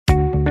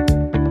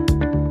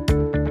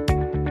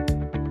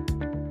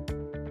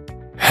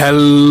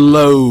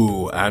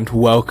Hello and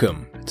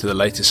welcome to the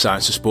latest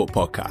Science of Sport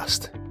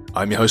podcast.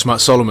 I'm your host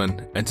Matt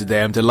Solomon, and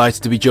today I'm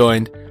delighted to be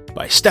joined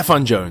by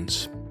Steffan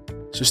Jones.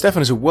 So Steffan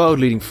is a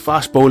world-leading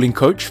fast bowling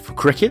coach for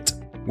cricket,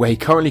 where he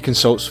currently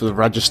consults for the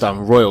Rajasthan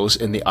Royals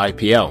in the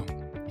IPL.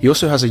 He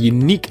also has a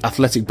unique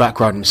athletic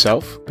background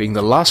himself, being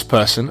the last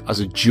person as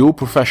a dual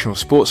professional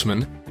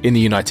sportsman in the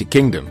United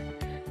Kingdom.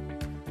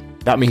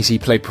 That means he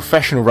played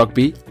professional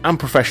rugby and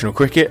professional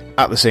cricket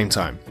at the same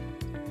time.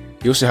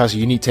 He also has a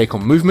unique take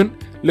on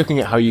movement, looking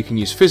at how you can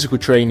use physical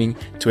training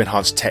to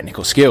enhance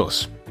technical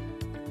skills.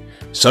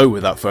 So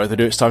without further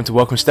ado, it's time to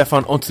welcome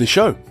Steffan onto the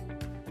show.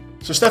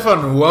 So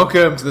Steffan,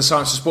 welcome to the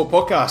Science of Sport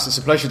podcast. It's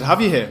a pleasure to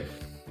have you here.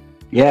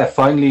 Yeah,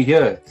 finally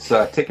here. It's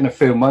taken a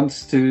few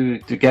months to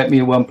get me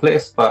in one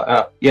place,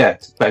 but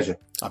it's a pleasure.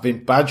 I've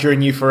been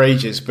badgering you for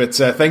ages, but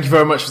thank you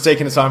very much for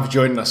taking the time for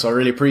joining us. I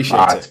really appreciate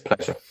it. It's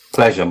a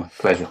pleasure.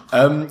 Pleasure.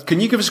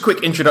 Can you give us a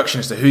quick introduction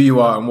as to who you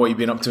are and what you've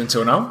been up to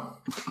until now?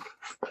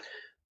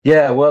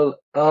 Yeah, well,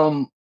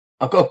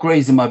 I've got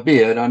greys in my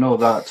beard, I know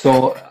that.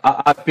 So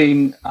I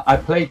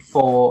played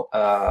for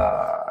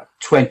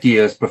 20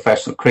 years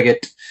professional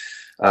cricket.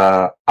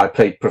 I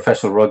played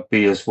professional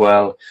rugby as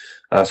well.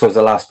 So I was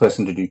the last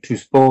person to do two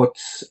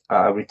sports.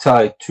 I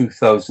retired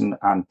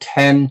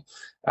 2010,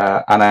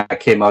 and I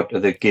came out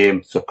of the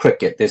game. So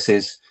cricket,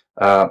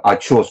 I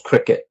chose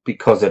cricket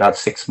because it had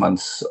 6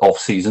 months off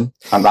season,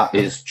 and that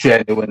is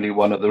genuinely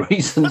one of the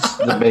reasons,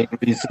 the main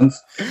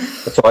reasons.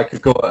 So I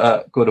could go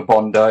to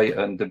Bondi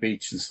and the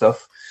beach and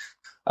stuff.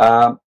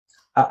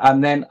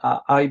 And then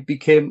I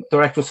became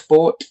director of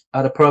sport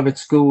at a private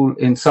school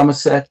in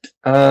Somerset,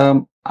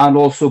 and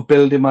also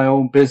building my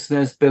own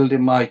business,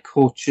 building my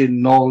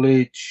coaching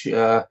knowledge,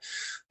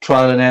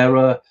 trial and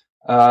error.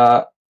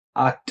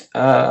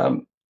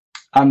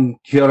 And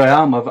here I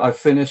am. I've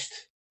finished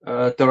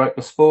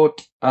director of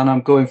sport, and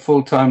I'm going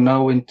full time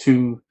now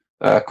into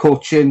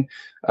coaching.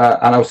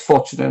 And I was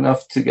fortunate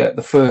enough to get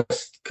the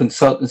first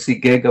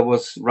consultancy gig. I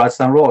was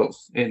Rajasthan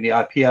Royals in the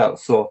IPL.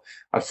 So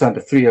I've signed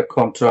a 3-year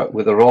contract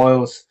with the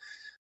Royals,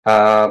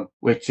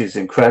 which is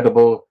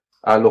incredible.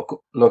 I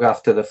look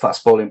after the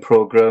fast bowling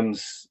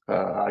programs.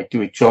 I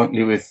do it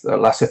jointly with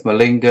Lasith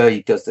Malinga.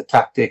 He does the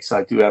tactics.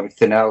 I do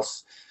everything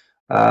else.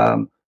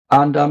 And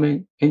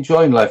I'm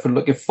enjoying life and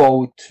looking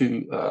forward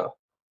to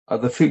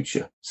the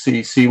future.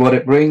 See what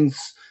it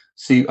brings.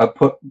 I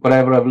put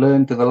whatever I've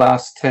learned in the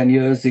last 10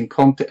 years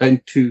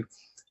into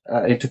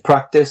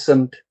practice,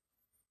 and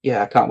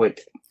I can't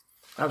wait.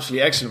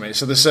 Absolutely excellent, mate.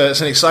 So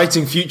it's an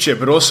exciting future,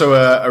 but also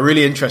a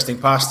really interesting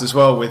past as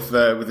well with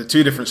the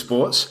two different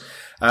sports.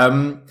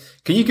 Can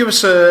you give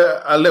us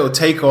a little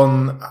take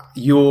on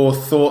your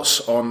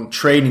thoughts on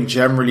training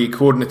generally,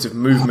 coordinative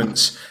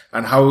movements,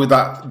 and how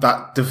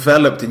that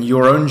developed in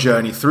your own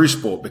journey through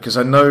sport? Because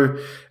I know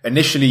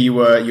initially you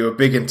were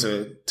big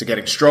into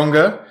getting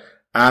stronger,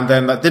 and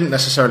then that didn't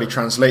necessarily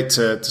translate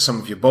to some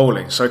of your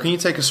bowling. So can you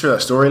take us through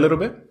that story a little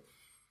bit?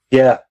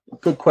 Yeah,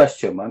 good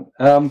question,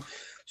 man.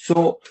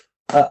 So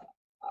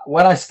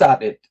when I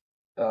started,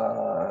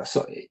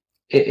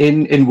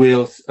 in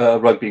Wales,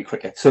 rugby and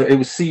cricket. So it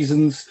was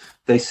seasons.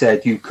 They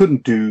said you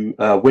couldn't do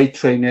weight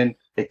training.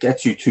 It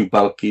gets you too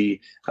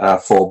bulky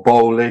for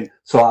bowling.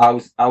 So I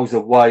was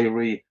a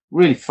wiry,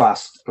 really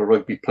fast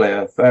rugby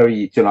player.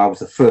 Very, I was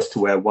the first to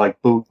wear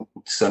white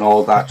boots and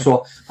all that.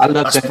 So I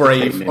loved That's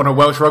brave. On a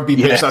Welsh rugby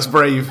pitch, that's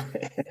brave.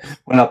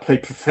 When I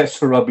played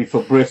professional rugby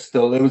for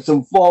Bristol, there was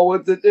some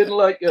forwards that didn't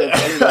like it.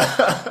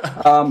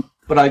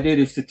 But I did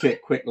used to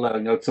take quick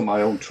learn to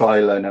my own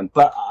trial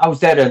but I was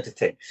there to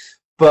entertain.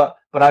 But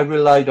I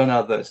relied on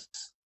others.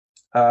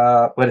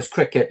 Whereas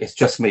cricket, it's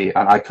just me,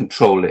 and I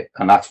control it,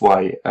 and that's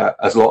why,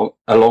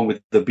 along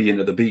with the being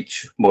at the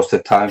beach most of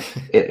the time,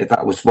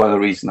 that was one of the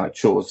reasons I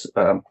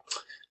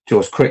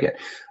chose cricket.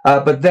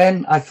 But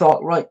then I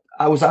thought, right,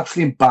 I was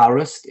actually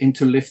embarrassed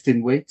into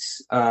lifting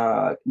weights.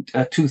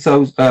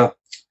 2000,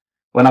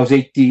 when I was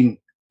 18,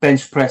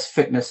 bench press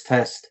fitness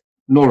test,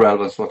 no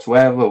relevance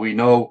whatsoever. We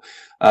know,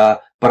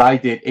 but I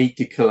did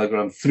 80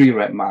 kilogram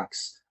 3-rep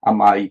max, and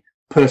my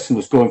person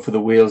was going for the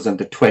Wales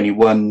under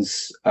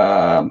 21s,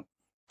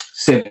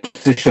 same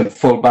position,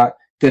 fullback,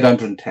 did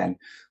 110.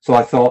 So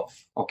I thought,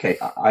 okay,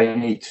 I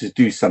need to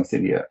do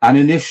something here. And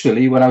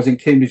initially, when I was in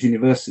Cambridge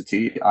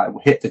University, I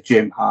hit the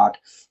gym hard,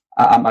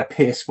 and my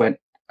pace went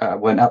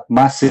up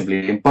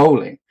massively in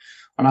bowling.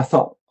 And I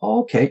thought,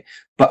 okay,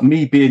 but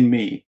me being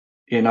me,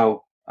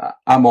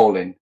 I'm all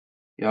in.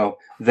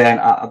 Then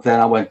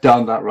I went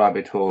down that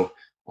rabbit hole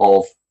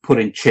of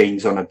putting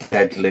chains on a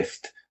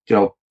deadlift,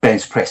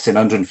 bench pressing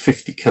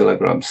 150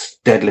 kilograms,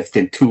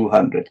 deadlifting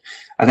 200.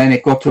 And then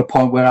it got to a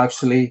point where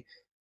actually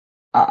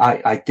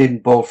I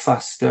didn't bowl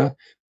faster.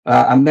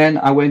 And then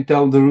I went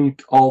down the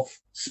route of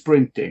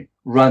sprinting,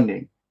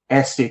 running,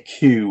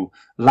 SAQ,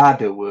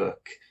 ladder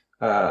work,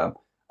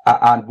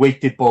 and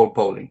weighted ball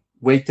bowling.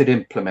 weighted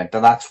implement,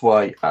 and that's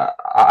why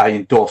I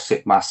endorse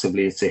it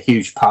massively. It's a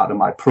huge part of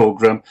my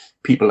program.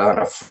 People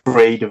are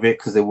afraid of it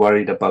because they're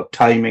worried about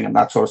timing and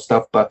that sort of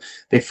stuff, but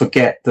they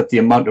forget that the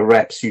amount of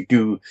reps you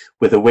do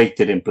with a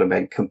weighted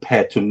implement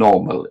compared to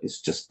normal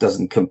just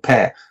doesn't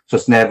compare. So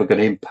it's never going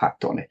to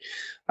impact on it.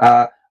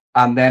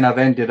 And then I've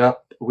ended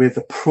up with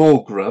a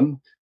program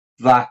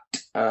that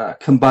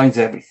combines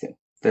everything.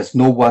 There's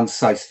no one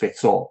size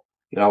fits all.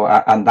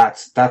 And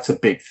that's a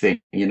big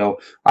thing.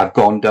 I've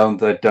gone down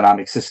the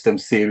dynamic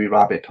systems theory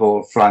rabbit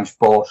hole, Franz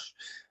Bosch,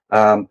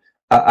 and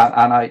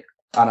I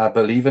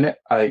believe in it.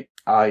 I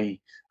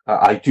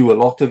do a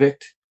lot of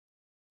it,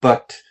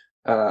 but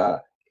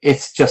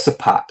it's just a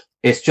part.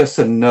 It's just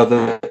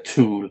another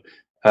tool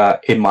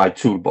in my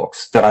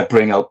toolbox that I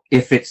bring out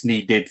if it's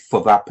needed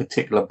for that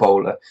particular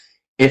bowler.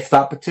 If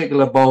that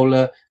particular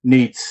bowler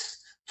needs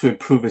to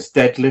improve his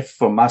deadlift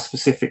for mass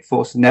specific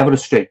force, never a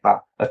straight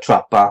bar, a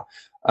trap bar,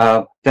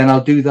 then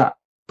I'll do that.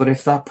 But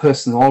if that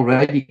person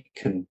already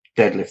can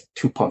deadlift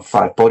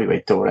 2.5 body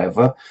weight or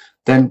whatever,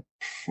 then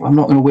I'm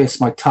not going to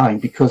waste my time,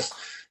 because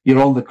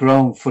you're on the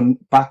ground for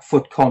back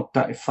foot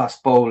contact in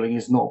fast bowling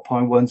is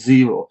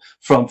 0.10,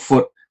 front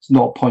foot is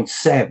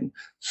 0.7.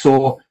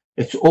 So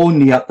it's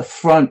only at the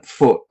front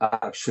foot,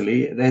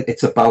 actually,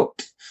 it's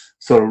about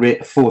sort of rate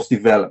of force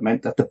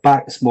development. At the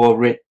back, it's more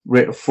rate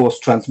of force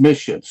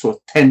transmission,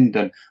 so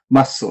tendon,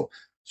 muscle.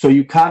 So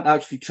you can't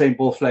actually train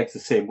both legs the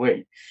same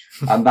way.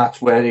 And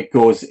that's where it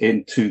goes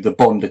into the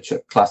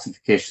Bondarchuk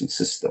classification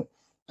system.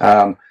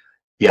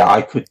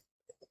 I could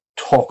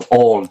talk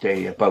all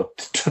day about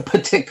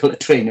particular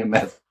training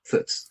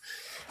methods.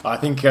 I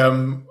think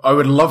I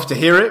would love to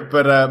hear it,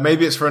 but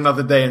maybe it's for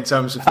another day in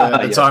terms of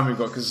the time we've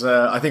got, because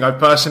I think I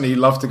personally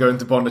love to go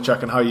into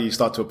Bondarchuk and how you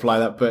start to apply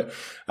that. But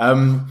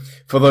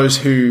for those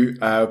who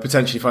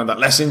potentially find that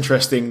less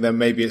interesting, then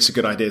maybe it's a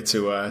good idea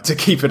to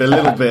keep it a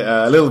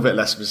little bit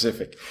less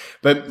specific.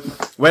 But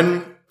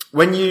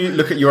when you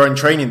look at your own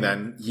training,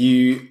 then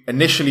you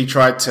initially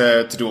tried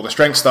to do all the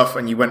strength stuff,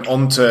 and you went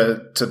on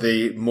to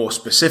the more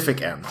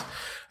specific end.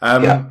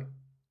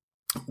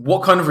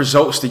 What kind of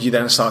results did you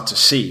then start to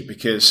see?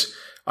 Because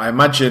I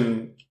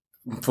imagine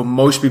for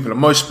most people in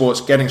most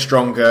sports, getting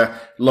stronger,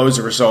 loads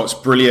of results,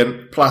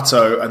 brilliant,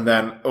 plateau, and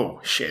then,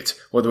 oh shit,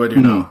 what do I do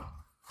now?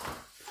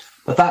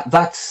 But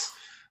that's,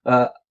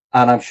 and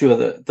I'm sure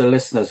that the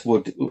listeners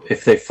would,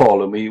 if they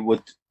follow me,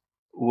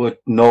 would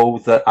know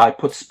that I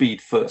put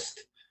speed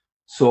first.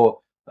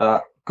 So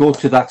go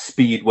to that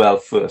speed well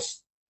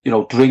first.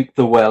 Drink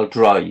the well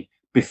dry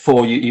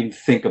before you even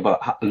think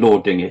about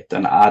loading it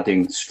and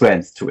adding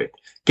strength to it.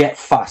 Get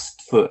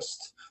fast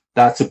first.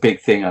 That's a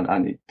big thing. And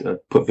I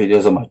put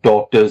videos of my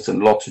daughters,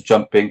 and lots of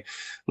jumping,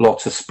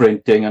 lots of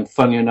sprinting. And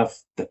funny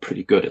enough, they're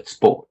pretty good at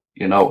sport,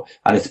 and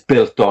it's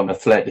built on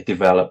athletic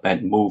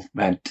development,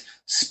 movement,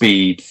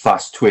 speed,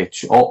 fast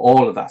twitch,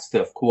 all of that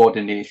stuff,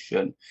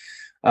 coordination.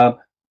 But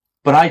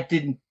I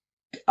did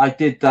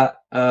that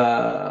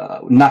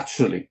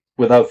naturally,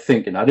 without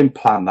thinking. I didn't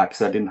plan that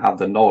because I didn't have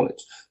the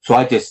knowledge. So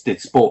I just did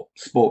sport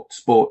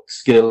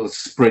skills,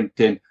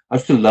 sprinting. I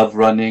used to love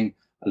running.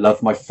 I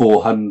love my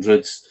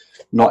 400s.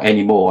 Not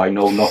anymore. I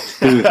know not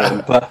to do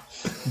them.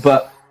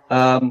 But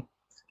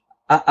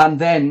and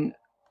then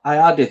I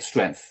added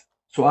strength.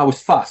 So I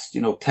was fast,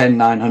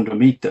 900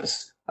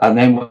 meters. And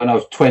then when I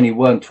was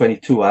 21,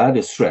 22, I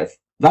added strength.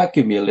 That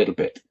gave me a little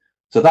bit.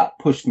 So that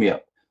pushed me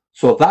up.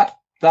 So that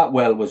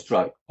well was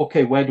dry.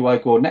 Okay, where do I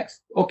go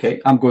next?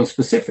 Okay, I'm going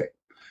specific.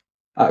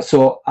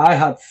 So I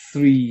had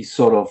 3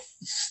 sort of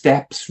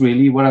steps,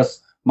 really,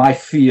 whereas my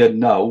fear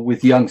now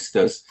with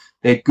youngsters,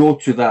 they go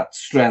to that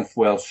strength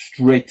well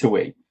straight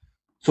away.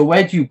 So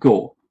where do you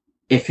go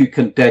if you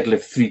can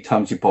deadlift 3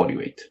 times your body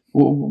weight?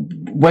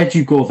 Where do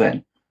you go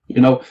then?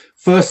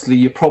 Firstly,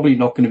 you're probably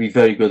not going to be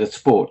very good at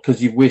sport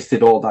because you've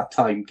wasted all that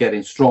time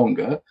getting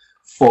stronger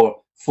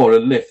for a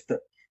lift that,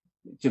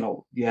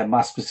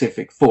 mass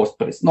specific force,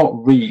 but it's not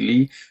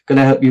really going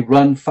to help you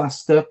run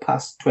faster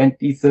past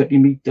 20, 30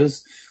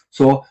 meters.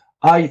 So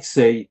I'd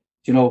say,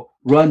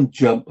 run,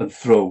 jump and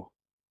throw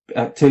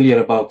till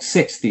you're about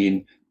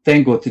 16,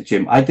 then go to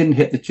gym. I didn't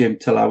hit the gym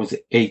till I was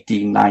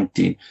 18,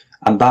 19,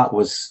 and that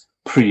was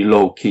pretty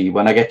low key.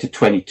 When I get to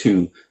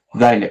 22,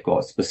 then it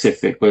got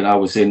specific, when I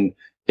was in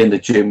the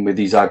gym with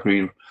these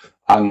angry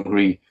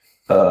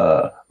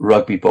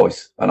rugby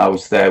boys, and I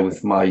was there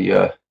with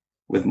my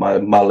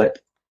mullet.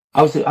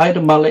 I had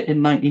a mullet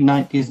in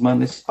 1990s, man.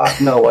 This fact,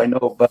 no, I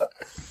know, but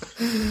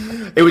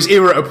it was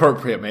era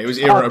appropriate, mate. It was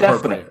era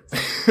appropriate.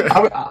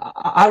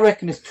 I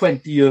reckon it's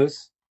 20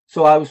 years.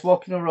 So I was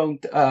walking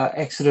around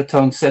Exeter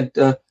Town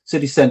Centre,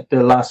 City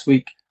Centre last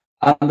week,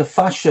 and the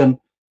fashion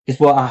is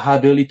what I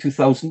had early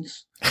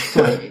 2000s.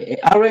 So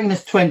I reckon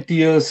it's 20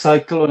 years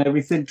cycle on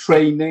everything,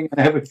 training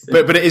and everything.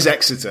 But it is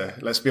Exeter,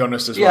 let's be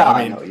honest as well.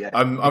 I mean,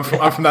 I'm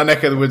from that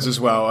neck of the woods as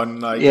well,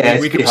 and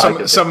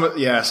some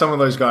of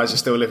those guys are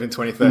still living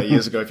 20, 30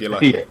 years ago if you're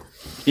lucky.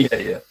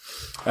 Yeah.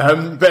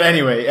 But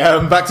anyway,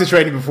 back to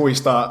training before we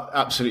start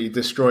absolutely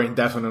destroying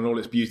Devon and all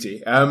its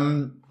beauty.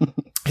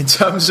 in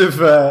terms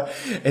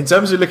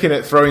of looking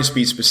at throwing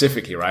speed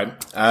specifically, right?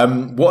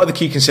 What are the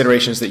key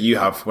considerations that you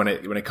have when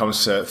it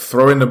comes to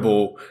throwing the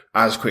ball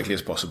as quickly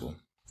as possible?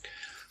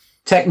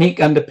 Technique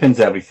underpins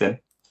everything.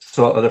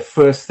 So the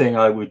first thing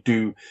I would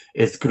do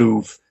is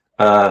groove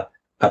a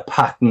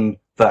pattern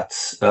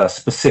that's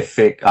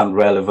specific and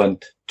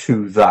relevant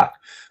to that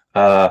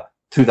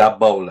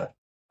bowler.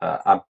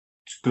 I'm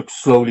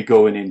slowly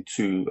going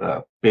into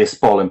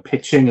baseball and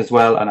pitching as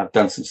well, and I've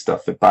done some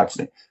stuff with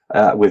badging,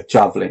 with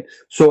javelin.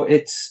 So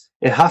it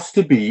has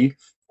to be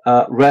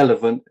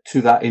relevant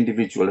to that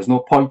individual. There's no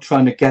point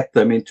trying to get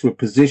them into a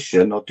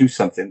position or do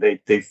something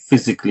they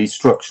physically,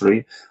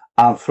 structurally,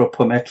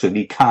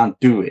 anthropometrically can't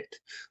do it.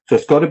 So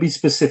it's got to be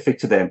specific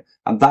to them,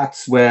 and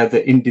that's where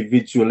the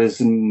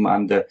individualism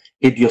and the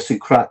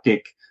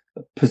idiosyncratic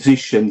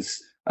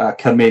positions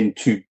come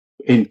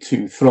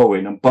into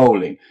throwing and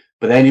bowling.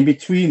 But then in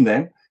between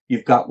them,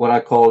 you've got what I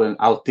call in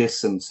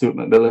Altis and Stuart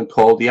McMillan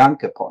called the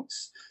anchor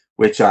points,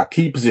 which are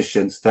key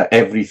positions that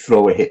every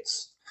thrower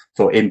hits.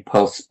 So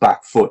impulse,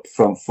 back foot,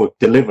 front foot,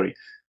 delivery.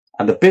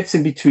 And the bits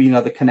in between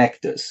are the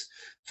connectors.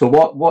 So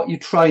what you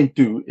try and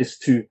do is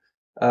to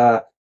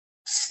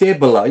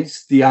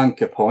stabilize the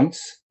anchor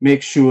points,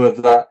 make sure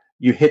that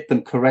you hit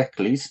them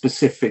correctly,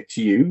 specific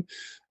to you.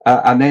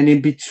 And then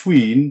in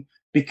between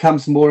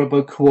becomes more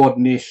about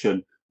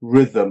coordination,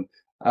 rhythm.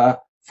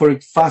 For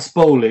fast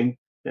bowling,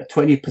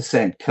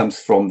 20% comes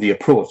from the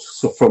approach,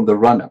 so from the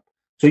run-up.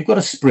 So you've got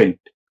to sprint.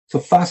 So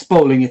fast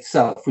bowling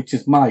itself, which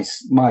is my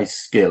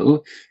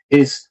skill,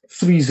 is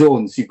 3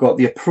 zones. You've got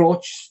the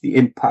approach, the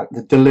impact,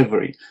 the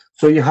delivery.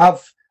 So you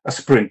have a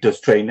sprinter's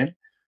training,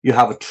 you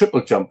have a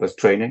triple jumper's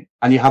training,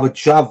 and you have a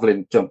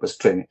javelin jumper's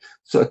training.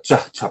 So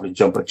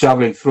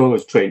javelin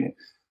throwers training.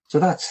 So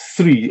that's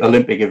 3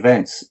 Olympic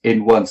events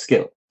in one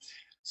skill.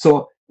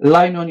 So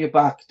lying on your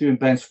back doing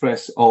bench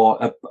press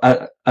or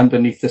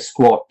underneath the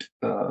squat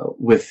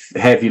with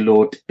heavy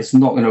load is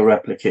not going to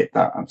replicate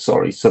that. I'm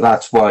sorry. So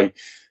that's why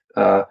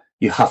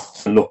you have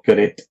to look at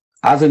it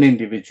as an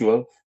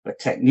individual. But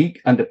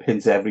technique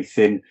underpins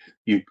everything.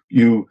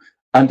 You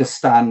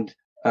understand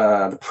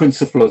the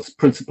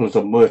principles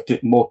of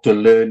motor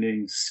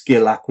learning,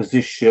 skill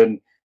acquisition.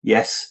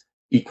 Yes,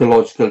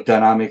 ecological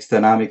dynamics,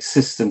 dynamic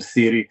systems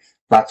theory.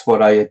 That's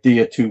what I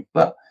adhere to.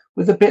 But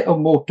with a bit of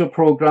motor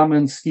program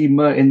and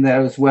schema in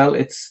there as well.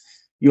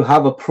 You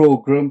have a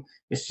program.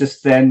 It's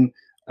just then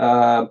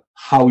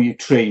how you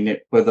train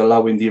it with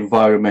allowing the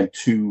environment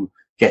to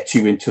get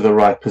you into the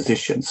right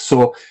position.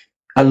 So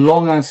a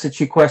long answer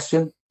to your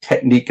question,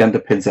 technique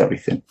underpins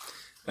everything.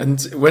 And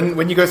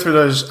when you go through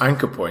those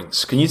anchor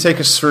points, can you take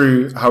us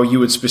through how you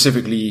would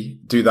specifically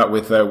do that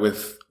with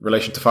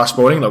relation to fast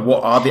bowling? Like,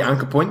 what are the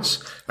anchor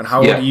points and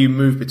how do you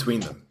move between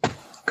them?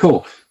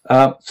 Cool.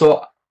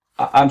 So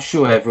I'm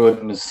sure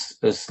everyone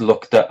has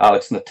looked at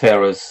Alex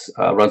Natera's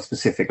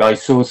run-specific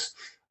ISOs,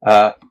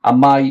 and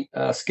my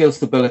skill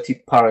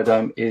stability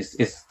paradigm is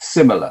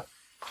similar.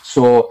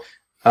 So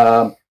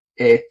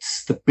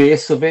it's the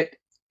base of it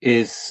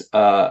is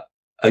a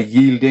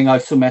yielding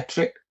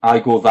isometric. I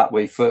go that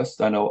way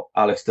first. I know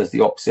Alex does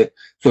the opposite.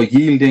 So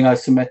yielding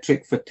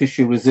isometric for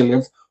tissue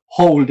resilience,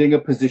 holding a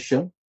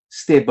position,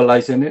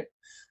 stabilizing it,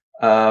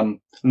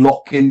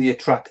 locking the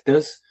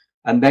attractors.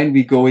 And then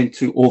we go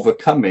into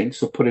overcoming,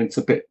 so putting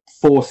a bit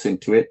force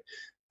into it.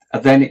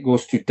 And then it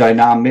goes to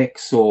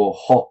dynamics or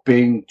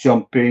hopping,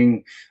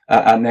 jumping,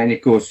 and then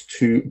it goes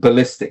to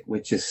ballistic,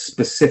 which is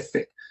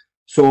specific.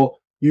 So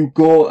you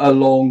go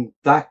along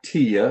that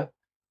tier,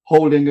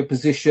 holding a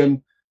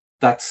position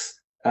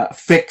that's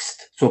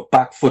fixed. So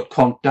back foot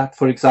contact,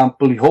 for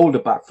example, you hold a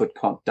back foot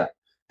contact.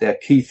 There are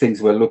key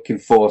things we're looking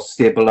for,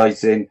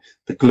 stabilizing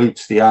the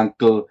glutes, the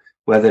ankle,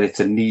 whether it's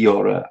a knee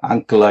or an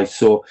ankle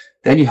ISO.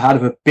 Then you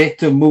have a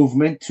bit of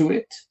movement to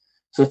it.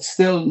 So it's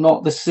still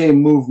not the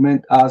same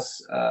movement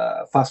as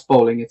fast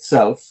bowling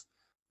itself,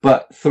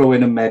 but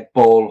throwing a med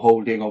ball,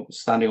 holding or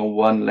standing on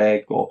one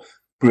leg, or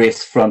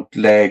brace front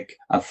leg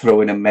and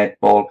throwing a med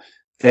ball.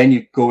 Then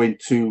you go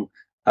into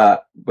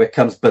where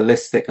comes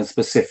ballistic and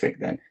specific.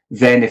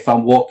 Then if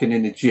I'm walking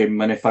in the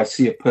gym and if I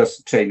see a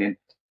person training,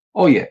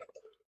 oh yeah,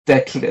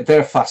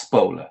 they're a fast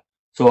bowler.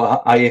 So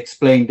I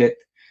explained it.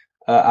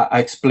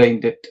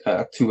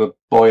 To a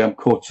boy I'm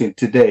coaching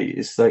today.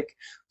 It's like,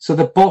 so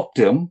the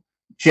bottom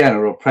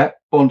general prep,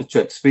 on the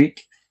church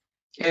speak,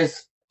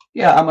 is,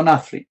 yeah, I'm an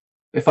athlete.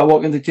 If I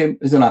walk in the gym,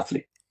 is an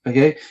athlete.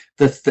 Okay.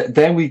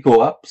 Then we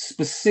go up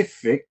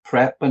specific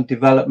prep and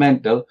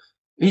developmental.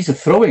 He's a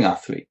throwing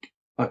athlete.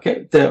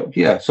 Okay.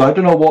 So I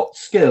don't know what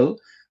skill,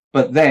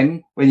 but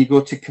then when you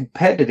go to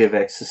competitive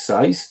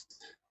exercise,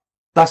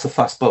 that's a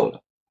fast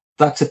bowler.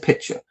 That's a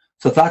pitcher.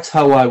 So that's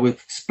how I would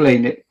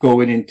explain it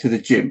going into the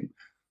gym.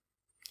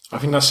 I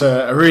think that's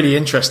a really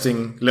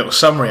interesting little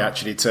summary,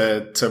 actually,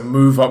 to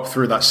move up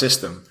through that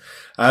system.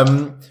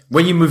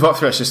 When you move up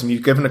through that system,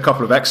 you've given a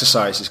couple of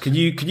exercises. Could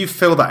you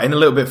fill that in a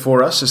little bit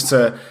for us as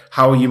to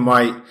how you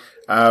might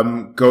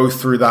go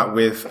through that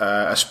with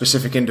a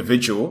specific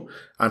individual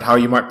and how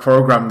you might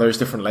program those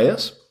different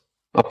layers?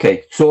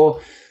 Okay,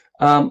 so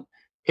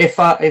if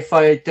I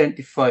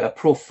identify a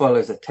profile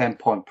as a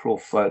 10-point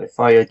profile, if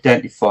I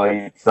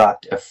identify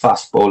that a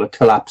fast bowler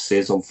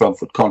collapses on front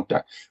foot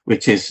contact,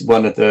 which is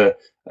one of the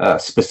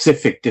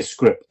specific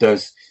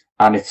descriptors,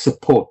 and it's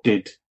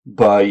supported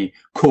by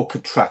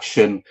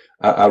co-contraction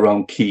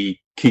around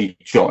key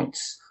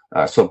joints.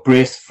 So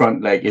brace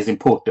front leg is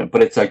important,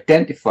 but it's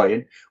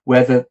identifying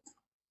whether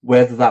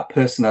that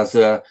person has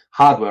a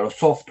hardware or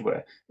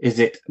software. Is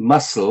it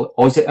muscle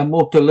or is it a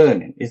motor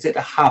learning? Is it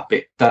a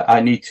habit that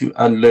I need to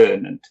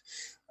unlearn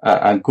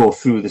and go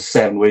through the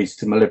 7 ways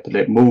to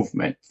manipulate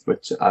movement,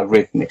 which I've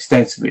written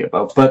extensively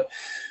about? But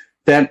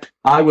then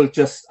I will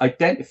just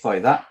identify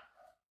that.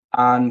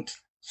 And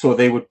so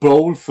they would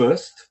bowl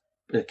first.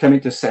 They come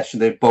into a session,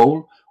 they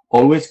bowl.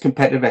 Always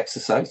competitive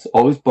exercise,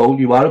 always bowl.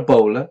 You are a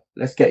bowler.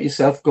 Let's get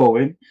yourself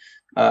going.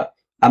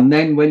 And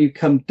then when you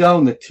come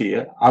down the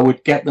tier, I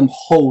would get them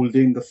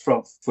holding the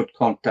front foot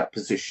contact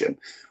position,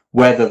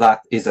 whether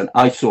that is an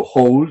ISO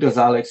hold, as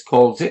Alex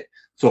calls it.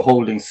 So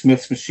holding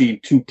Smith's machine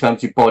 2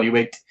 times your body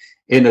weight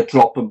in a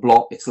drop and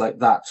block. It's like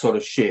that sort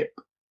of shape.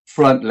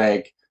 Front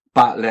leg,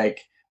 back leg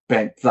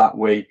bent that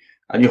way.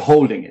 And you're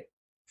holding it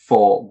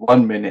for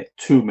 1 minute,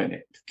 2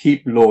 minutes.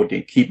 Keep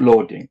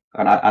loading.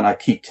 And I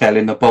keep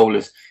telling the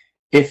bowlers,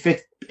 if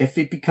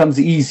it becomes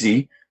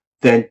easy,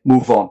 then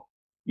move on.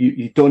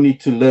 You don't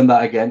need to learn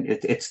that again.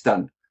 It's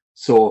done.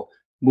 So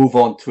move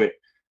on to it.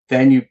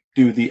 Then you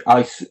do the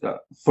ice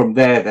from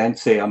there. Then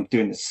say I'm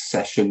doing the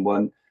session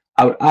 1.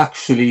 I would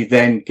actually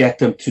then get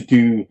them to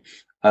do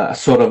a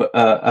sort of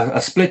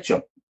a split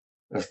jump.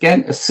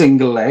 Again, a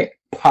single leg,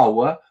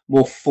 power,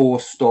 more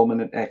force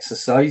dominant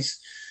exercise,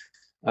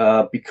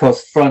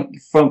 because front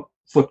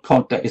foot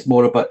contact is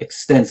more about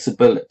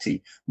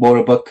extensibility, more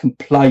about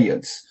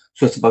compliance.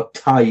 So it's about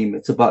time,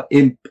 it's about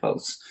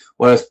impulse,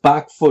 whereas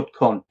back foot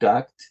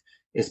contact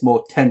is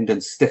more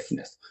tendon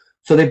stiffness.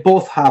 So they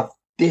both have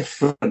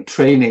different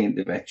training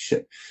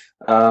intervention.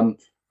 And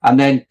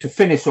then to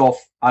finish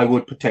off, I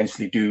would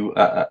potentially do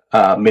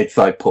a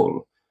mid-thigh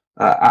pull.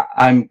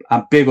 I'm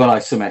big on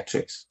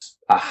isometrics.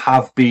 I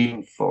have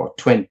been for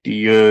 20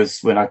 years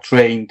when I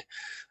trained.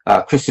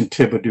 Christian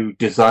Thibodeau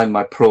designed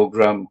my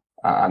program,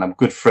 and I'm a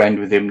good friend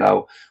with him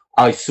now.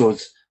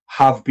 ISOs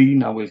have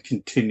been and will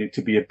continue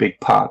to be a big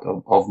part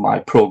of my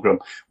program,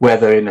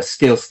 whether in a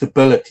skill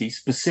stability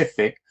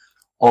specific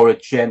or a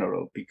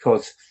general,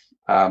 because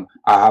I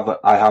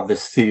have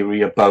this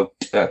theory about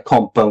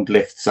compound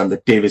lifts and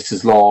the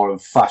Davis's law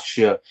and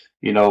fascia,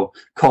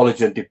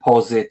 collagen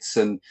deposits,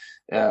 and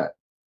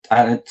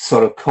it's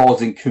sort of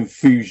causing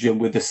confusion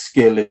with the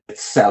skill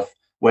itself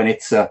when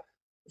it's a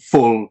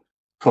full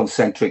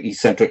concentric,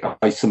 eccentric,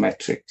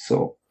 isometric.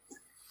 So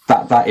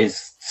that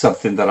is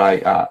something that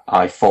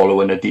I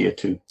follow and adhere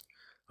to.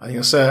 I think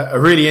that's a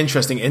really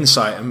interesting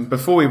insight. And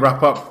before we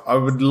wrap up, I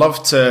would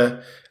love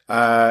to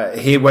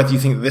hear whether you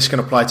think that this can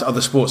apply to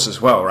other sports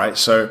as well, right?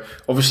 So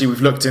obviously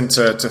we've looked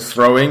into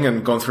throwing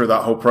and gone through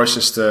that whole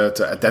process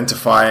to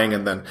identifying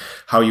and then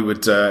how you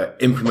would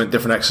implement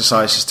different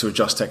exercises to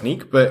adjust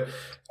technique. But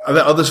are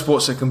there other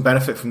sports that can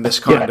benefit from this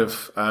kind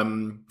of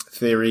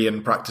theory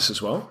and practice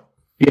as well?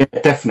 Yeah,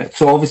 definitely.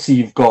 So obviously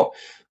you've got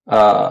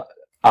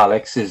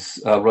Alex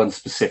is run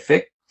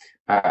specific,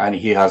 and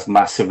he has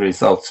massive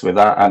results with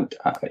that, and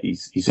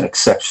he's an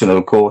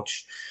exceptional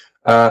coach.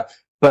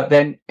 But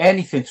then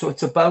anything, so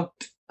it's about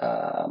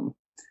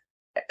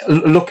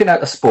looking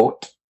at a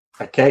sport,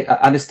 okay?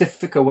 And it's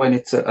difficult when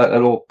it's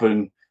an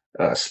open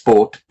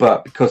sport,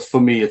 but because for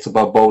me it's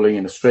about bowling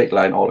in a straight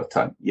line all the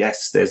time.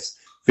 Yes, there's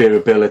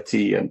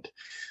variability, and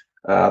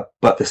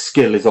but the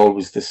skill is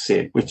always the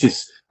same, which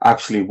is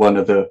actually one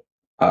of the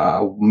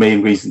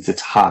main reasons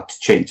it's hard to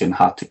change and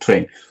hard to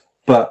train.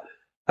 But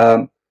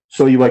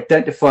so you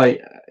identify,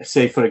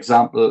 say, for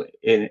example,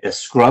 in a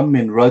scrum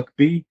in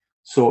rugby,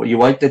 so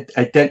you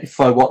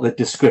identify what the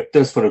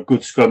descriptors for a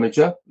good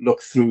scrummager,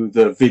 look through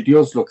the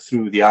videos, look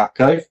through the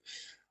archive.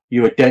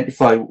 You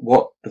identify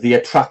what the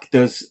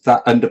attractors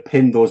that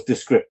underpin those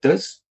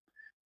descriptors.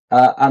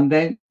 And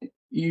then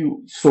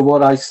so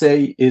what I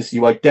say is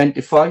you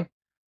identify,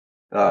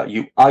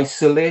 you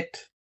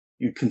isolate,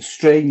 you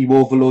constrain, you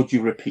overload,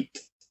 you repeat.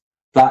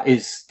 That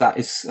is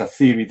a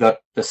theory that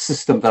the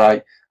system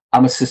that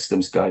I'm a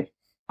systems guy.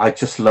 I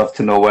just love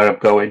to know where I'm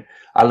going.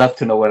 I love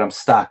to know where I'm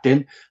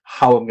starting,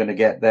 how I'm going to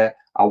get there,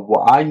 and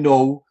what I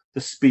know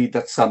the speed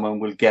that someone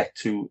will get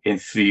to in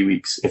 3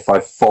 weeks if I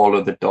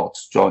follow the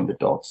dots, join the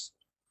dots.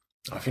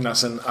 I think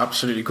that's an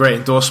absolutely great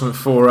endorsement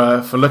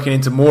for looking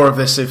into more of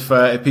this if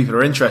people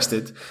are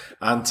interested.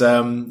 And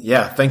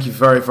thank you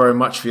very, very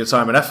much for your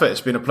time and effort.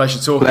 It's been a pleasure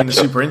talking. It's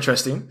super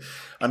interesting.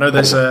 I know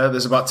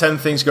there's about 10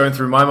 things going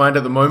through my mind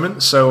at the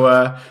moment,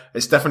 so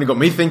it's definitely got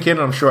me thinking,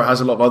 and I'm sure it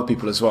has a lot of other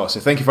people as well. So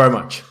thank you very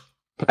much.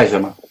 Pleasure,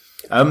 man.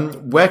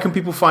 Where can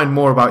people find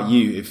more about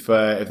you if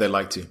they'd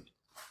like to?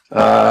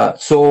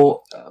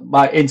 So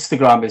my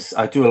Instagram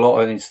I do a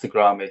lot on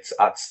Instagram. It's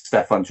at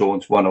Stefan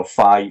Jones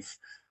 105.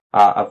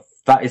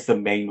 That is the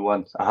main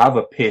one. I have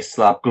a Pace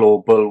Lab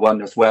Global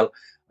one as well.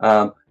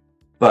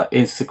 but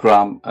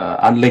Instagram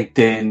and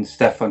LinkedIn,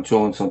 Stefan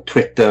Jones. On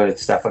Twitter,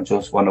 it's Stefan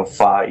Jones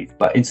 105,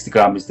 but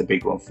Instagram is the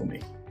big one for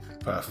me.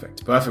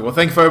 Perfect. Well,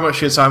 thank you very much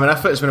for your time and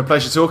effort. It's been a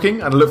pleasure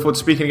talking, and I look forward to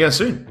speaking again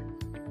soon.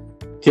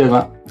 Cheers,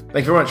 Matt.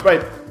 Thank you very much.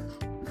 Bye.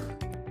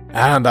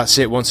 And that's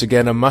it once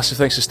again. A massive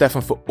thanks to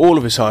Stefan for all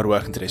of his hard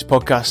work in today's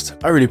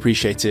podcast. I really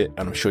appreciate it,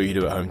 and I'm sure you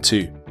do at home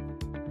too.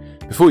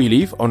 Before you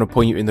leave, I want to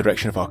point you in the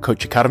direction of our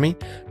Coach Academy.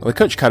 Now, the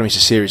Coach Academy is a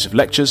series of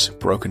lectures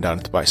broken down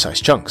into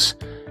bite-sized chunks.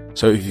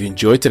 So if you've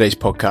enjoyed today's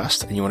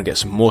podcast and you want to get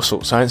some more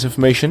sports science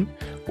information,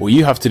 all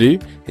you have to do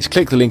is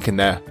click the link in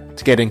there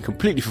to get in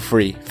completely for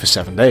free for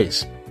 7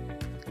 days.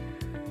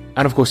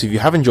 And of course, if you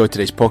have enjoyed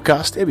today's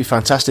podcast, it'd be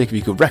fantastic if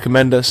you could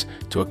recommend us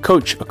to a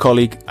coach, a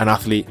colleague, an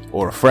athlete,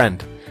 or a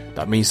friend.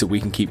 That means that we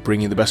can keep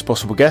bringing the best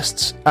possible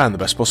guests and the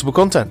best possible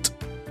content.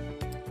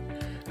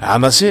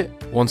 And that's it.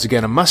 Once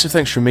again, a massive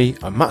thanks from me.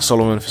 I'm Matt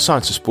Solomon for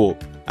Science of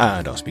Sport,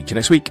 and I'll speak to you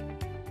next week.